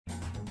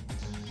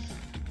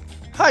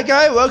Hi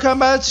guys, welcome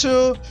back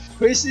to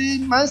Crazy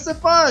Monster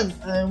Fun,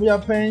 and we are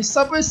playing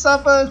Subway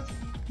Surfer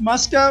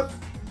Mascot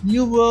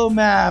New World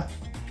Map.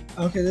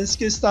 Okay, let's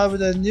get started with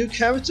the new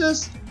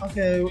characters.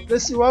 Okay,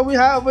 let's see what we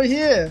have over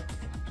here.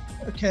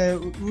 Okay,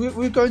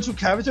 we're going to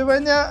character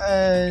right now,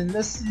 and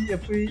let's see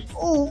if we.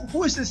 Oh,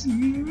 who is this?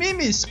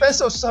 Mimi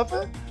Special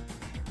Surfer.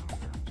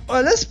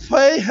 Alright, let's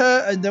play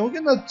her, and then we're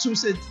gonna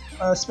choose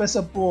a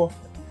special ball.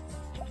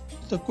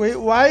 The Great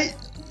White.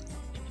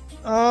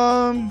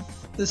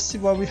 Let's see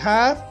what we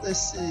have.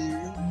 Let's see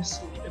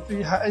if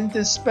we have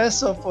anything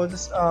special for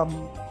this a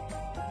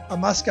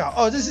mascot.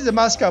 Oh, this is the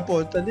mascot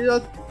board. The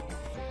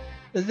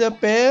little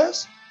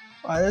bears.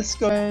 Alright, let's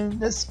go and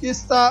let's get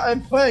started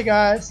and play,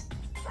 guys.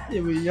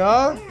 Here we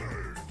are.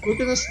 We're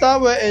gonna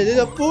start with a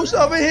little boost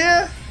over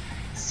here,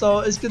 so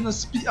it's gonna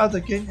speed up the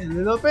game a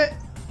little bit.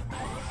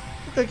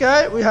 Okay,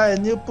 guys, we have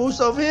a new boost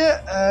over here,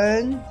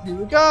 and here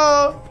we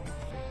go.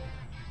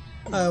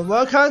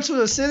 Welcome to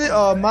the city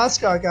of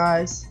Moscow,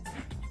 guys.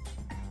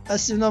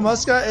 As you know,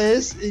 Moscow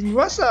is in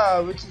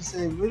Russia, which is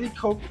a really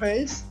cold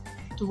place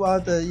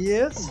throughout the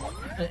years.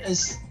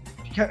 It's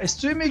become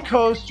extremely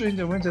cold during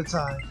the winter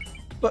time,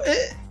 but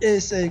it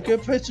is a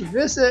good place to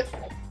visit.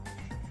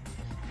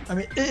 I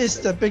mean, it is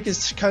the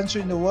biggest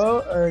country in the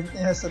world, and it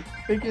has the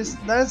biggest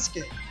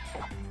landscape.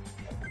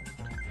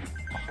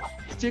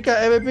 If you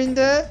guys ever been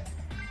there,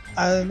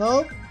 I don't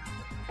know.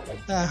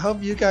 I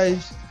hope you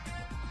guys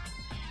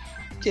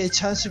get a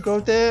chance to go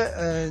there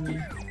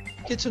and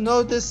get to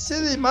know this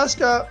city,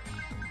 Moscow.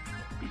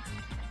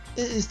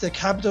 It is the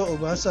capital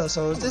of Russia,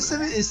 so this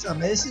city is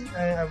amazing,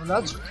 and I would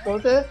love to go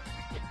there.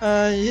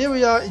 Here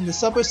we are in the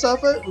Subway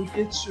Surfer. We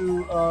get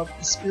to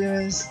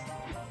experience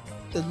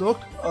the look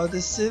of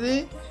the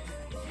city,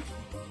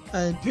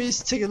 and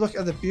please take a look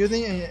at the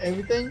building and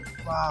everything.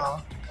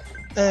 Wow!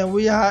 And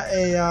we have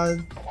a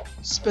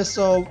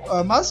special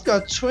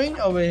mascot train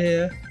over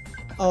here.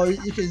 Oh,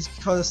 you can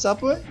call it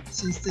Subway,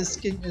 since this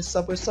game is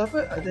Subway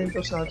Surfer. I think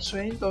those are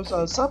train, those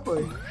are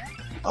Subway.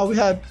 Oh, we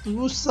have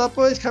blue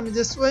Subways coming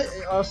this way,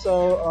 and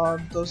also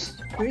those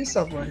green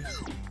Subways.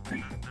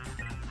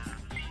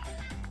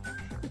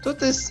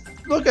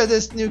 Look at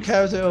this new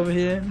character over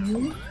here.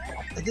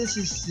 This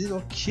is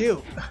so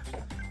cute.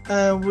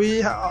 And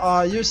we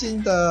are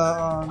using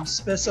the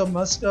special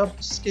mascot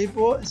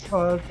skateboard. It's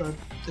called the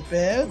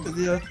bear, the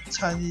little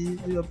tiny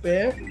little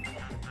bear.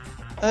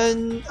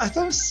 And I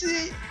don't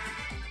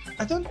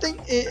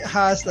think it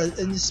has like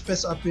any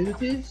special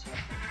abilities.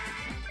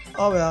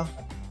 Oh well.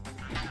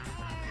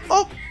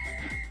 Oh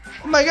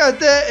my god,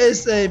 there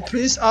is a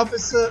police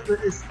officer with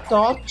his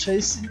dog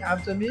chasing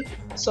after me.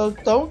 So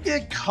don't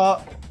get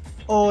caught,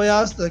 or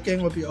else the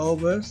game will be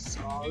over.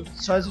 So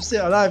try to stay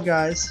alive,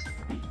 guys.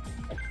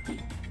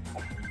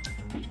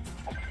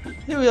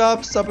 Here we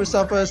are, Subway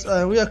Surfers,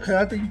 and we are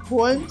collecting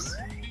coins.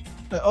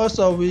 And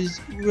also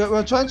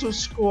we're trying to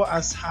score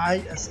as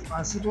high as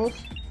possible.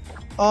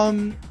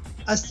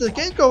 As the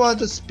game goes on,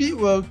 the speed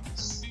will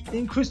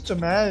increase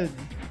dramatically.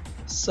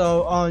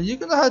 So you're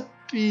gonna have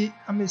to be,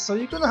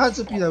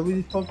 like,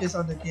 really focused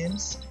on the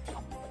games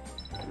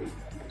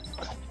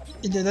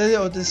in the later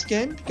of this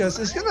game, because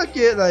it's gonna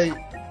get like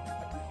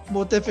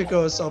more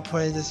difficult of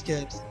playing this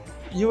game.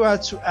 You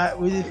have to act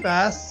really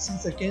fast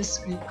since the game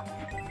speed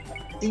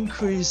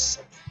increase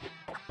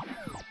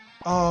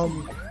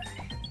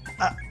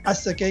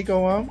as the game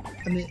go on.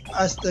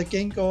 As the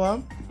game go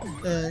on.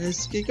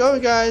 Let's get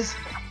going, guys.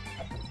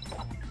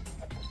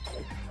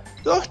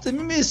 Look, the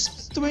Mimi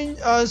is doing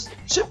a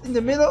trip in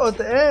the middle of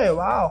the air.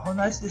 Wow, how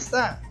nice is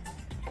that?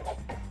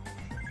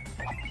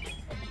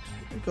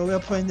 We are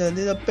putting the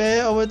little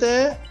bear over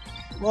there.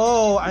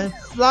 Whoa, I'm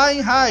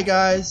flying high,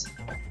 guys.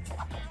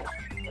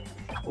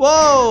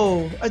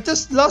 Whoa, I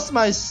just lost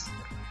my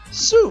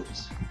suit.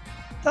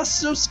 That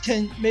suit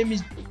can make me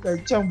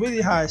jump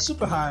really high,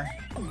 super high.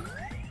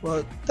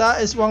 Well,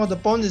 that is one of the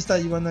bonuses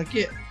that you wanna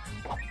get.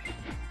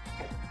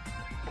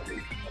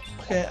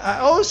 Okay, I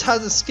always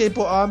have the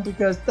skateboard on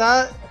because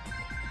that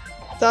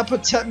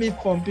protects me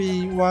from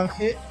being one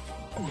hit.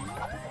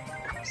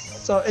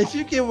 So if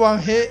you get one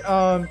hit, it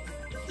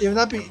will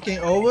not be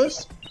game over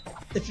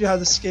if you have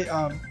the skate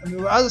arm.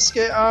 Without the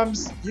skate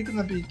arms, you're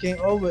gonna be game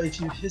over if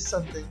you hit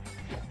something.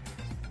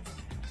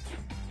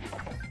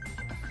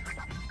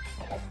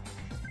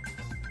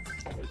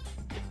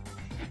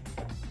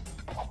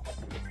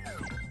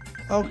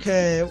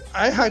 Okay,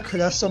 I have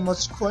collected so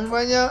much coin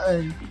right now,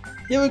 and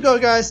here we go,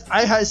 guys.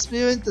 I have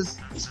experienced the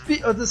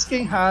speed of this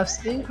game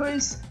has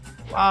increased.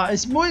 Wow,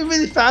 it's moving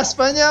really fast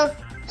right now,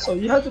 so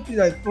you have to be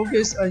like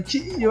focused and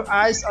keep your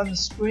eyes on the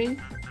screen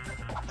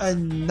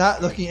and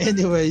not looking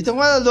anywhere. You don't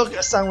want to look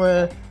at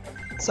somewhere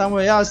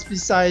else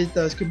beside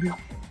the computer,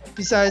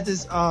 beside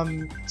this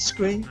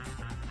screen.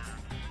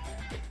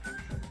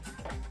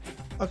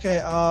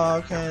 Okay,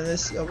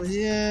 let's see over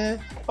here.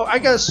 Oh, I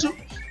got a suit.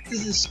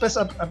 This is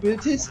special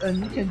abilities,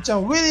 and you can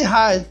jump really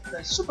high,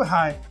 like super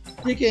high.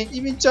 You can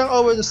even jump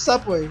over the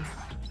subway.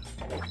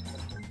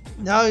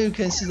 Now you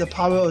can see the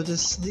power of the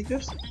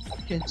sneakers.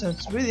 You can jump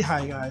really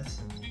high,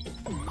 guys.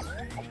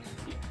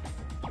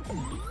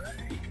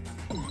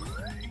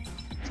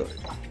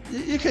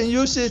 you can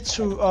use it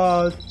to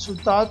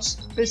dodge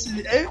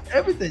basically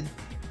everything,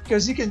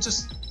 because you can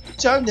just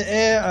jump in the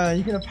air and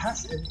you can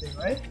pass everything,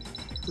 right?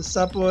 The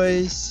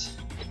subways,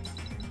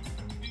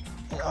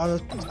 and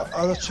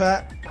auto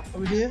track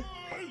over here.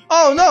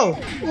 Oh no!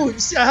 Oh,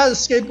 see, I had a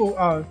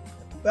skateboard.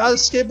 Without a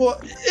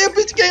skateboard, it'll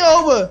be game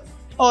over.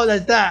 Oh,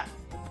 like that.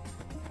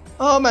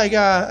 Oh my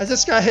god, I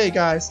just got hit,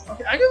 guys.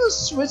 Okay, I'm gonna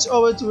switch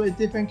over to a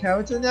different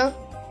character now,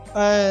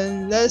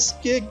 and let's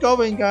get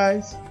going,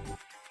 guys.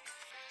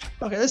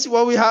 Okay, let's see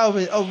what we have over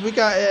here. Oh, we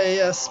got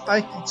a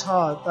spike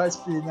guitar. That's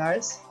pretty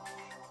nice.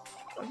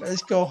 Okay,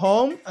 let's go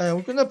home, and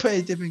we're gonna play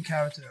a different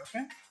character.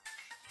 Okay.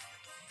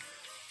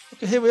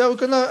 Okay, here we are. We're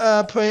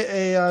gonna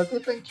play a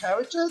different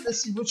character.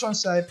 Let's see which one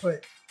should I play.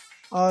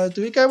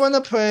 Do you guys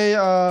wanna play?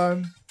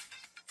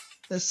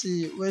 Let's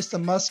see. Where's the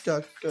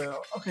mascot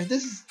girl? Okay,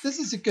 this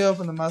is the girl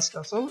from the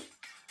mascot. So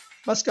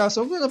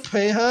we're gonna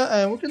play her,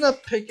 and we're gonna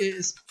pick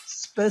a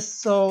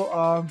special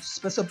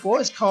boy.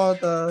 It's called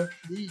the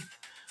lead.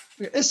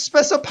 Its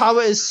special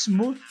power is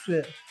smooth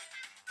drift.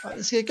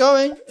 Let's get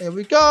going. Here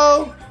we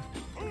go.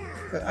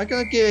 Okay, I'm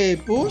gonna get a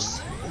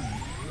boost,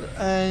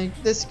 and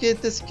let's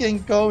get this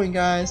game going,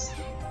 guys.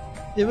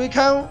 Here we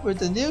come with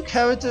the new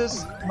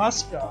characters,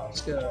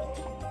 mascot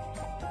girl.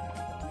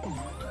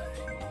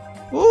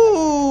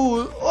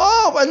 Ooh!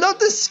 Oh, I love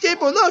this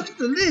skateboard. Look,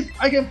 the leap.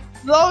 I can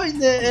flow in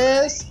the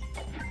air.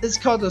 It's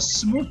called the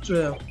smooth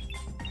drift.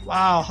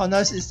 Wow, how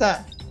nice is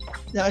that?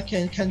 Now I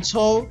can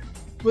control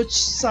which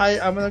side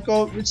I'm gonna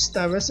go, which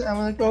direction I'm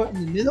gonna go in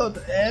the middle of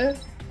the air.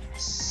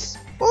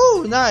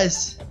 Oh,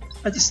 nice!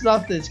 I just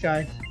love this,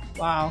 guy.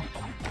 Wow.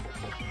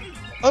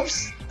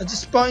 Oops! I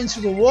just bumped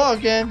into the wall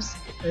again.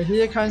 And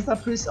here comes the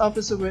police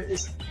officer with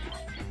his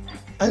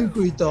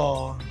angry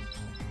dog.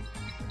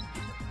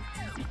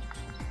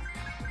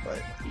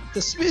 But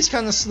the speed is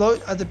kind of slow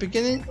at the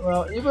beginning.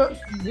 Well, you're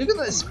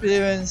gonna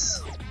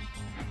experience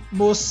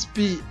more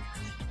speed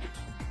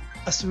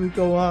as we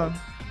go on.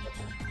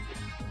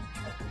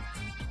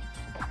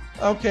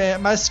 Okay,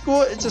 my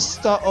score is just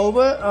start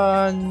over,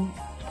 and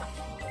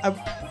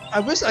I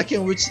wish I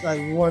can reach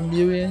like 1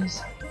 million,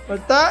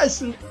 but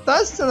that's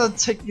gonna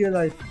take you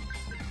like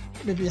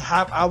maybe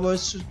half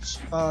hours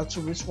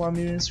to reach 1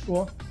 million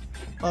score,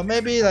 or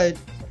maybe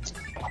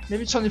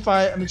 20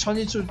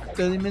 to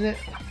 30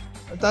 minutes.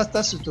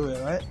 That should do it,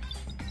 right?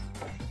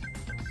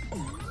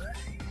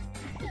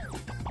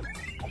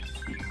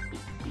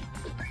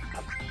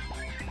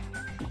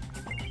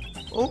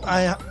 Oh,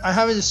 I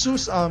have the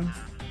shoes on.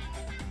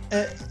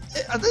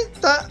 I think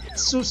that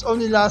suits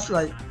only lasts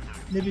like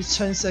maybe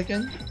 10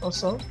 seconds or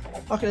so.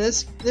 Okay,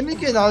 let me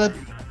get another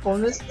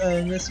bonus,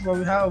 and let's see what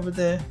we have over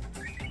there.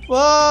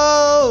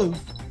 Whoa!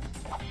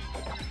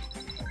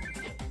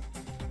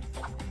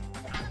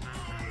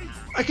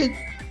 I can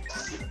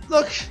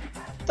look.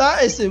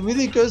 That is a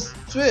really good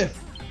drift.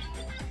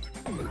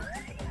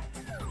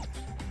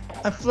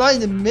 I fly in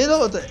the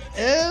middle of the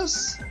air.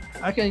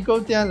 I can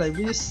go down like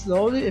really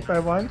slowly if I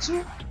want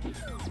to.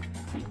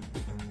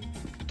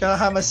 Gotta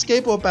have my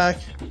skateboard back.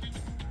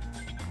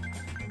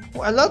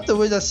 Oh, I love the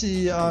way that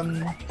she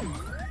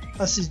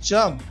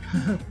jump.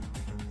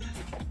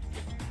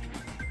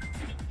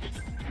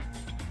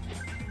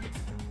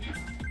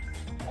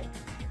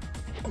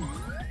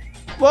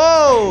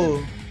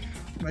 Whoa!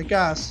 My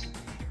gosh.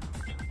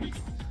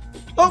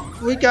 Oh,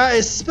 we got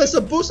a special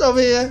boost over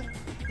here.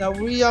 Now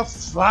we are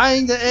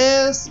flying the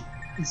air.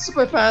 It's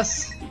super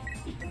fast.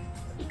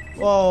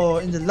 Whoa,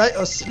 in the light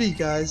of speed,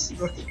 guys.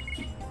 Look.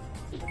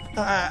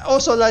 I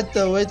also like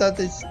the way that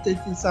they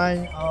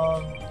design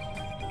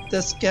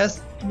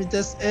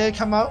this air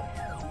come out.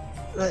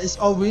 It's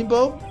all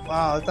rainbow.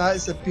 Wow, that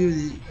is the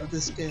beauty of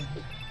this game.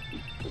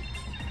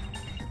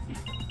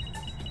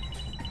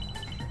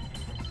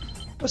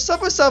 But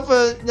Subway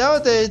Surfer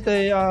nowadays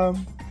they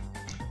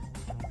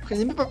okay,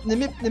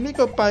 let me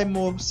go buy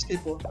more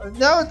skateboard.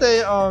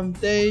 Nowadays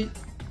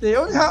they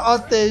only have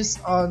updates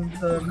on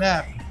the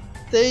map.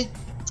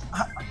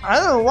 I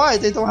don't know why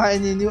they don't have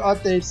any new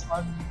updates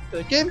on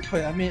the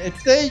gameplay. I mean,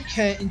 if they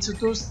can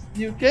introduce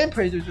new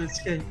gameplay to this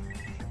game,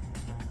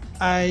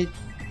 I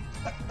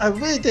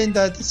really think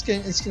that this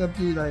game is gonna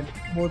be like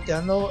more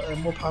download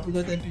and more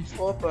popular than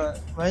before. But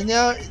right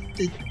now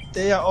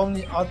they are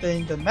only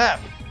updating the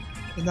map,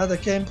 and not the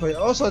gameplay.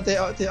 Also, they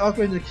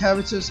upgrade the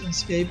characters in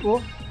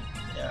skateboard.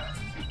 Yeah.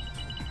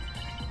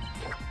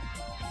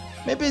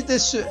 Maybe they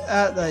should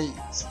add like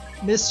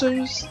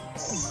mission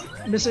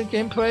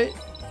gameplay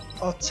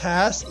or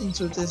tasks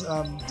into these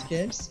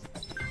games.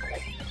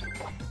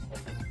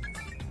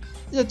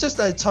 Yeah, just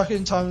like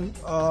Talking Tom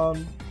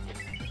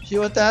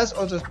Hero Dash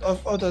or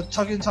the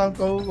Talking Tom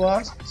Go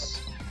Run.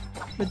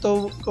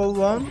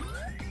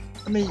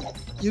 I mean,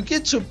 you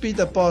get to beat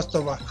the boss,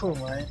 the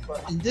raccoon, right?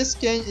 But in this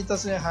game, it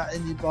doesn't have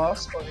any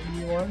boss or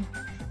anyone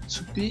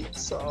to beat,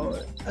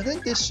 so I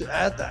think they should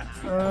add that.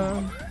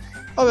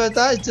 Alright,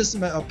 that is just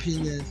my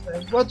opinion.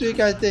 What do you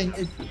guys think?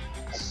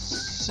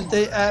 Should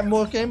they add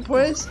more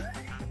gameplays?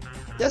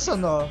 Yes or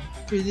no?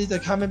 Please leave the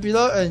comment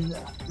below and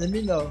let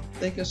me know.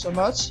 Thank you so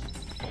much.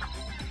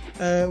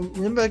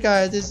 Remember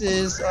guys, this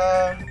is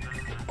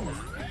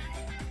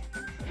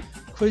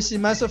Crazy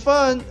Master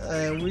Fun.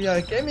 We are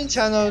gaming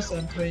channels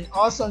and playing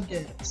awesome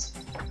games.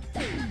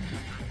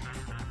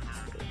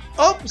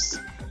 Oops!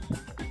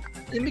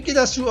 Let me get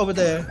that shoe over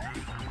there.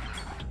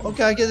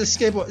 Okay, I get the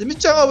skateboard. Let me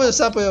jump over the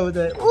subway over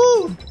there.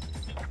 Ooh!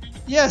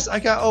 Yes, I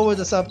got over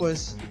the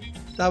subways.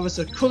 That was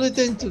a cool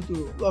thing to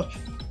do. Look,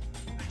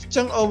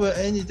 jump over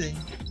anything.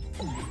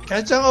 Can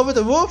I jump over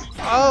the roof?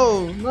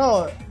 Oh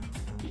no!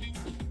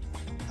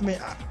 I mean,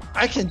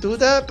 I can do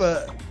that,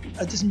 but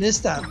I just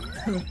missed that.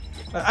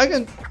 I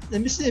can.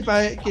 Let me see if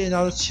I get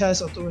another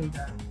chance of doing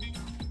that.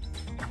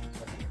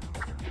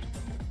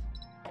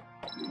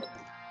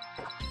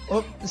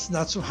 Oh, it's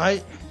not too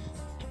high.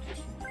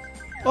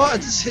 Oh, I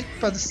just hit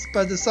by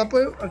the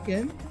subway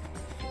again.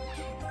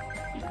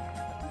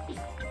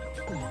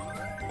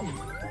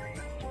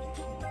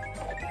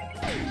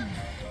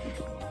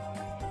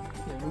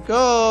 Here we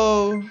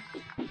go.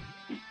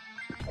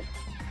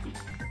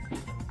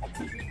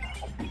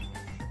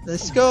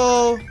 Let's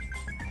go.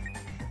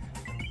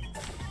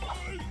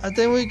 I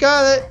think we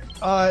got it.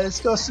 Alright, let's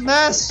go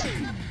smash.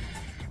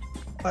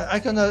 Alright,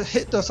 I'm gonna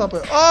hit the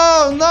subway.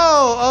 Oh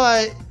no!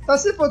 Alright,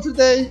 that's it for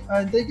today.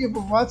 And thank you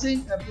for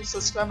watching. And please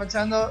subscribe my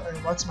channel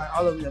and watch my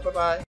other video. Bye bye.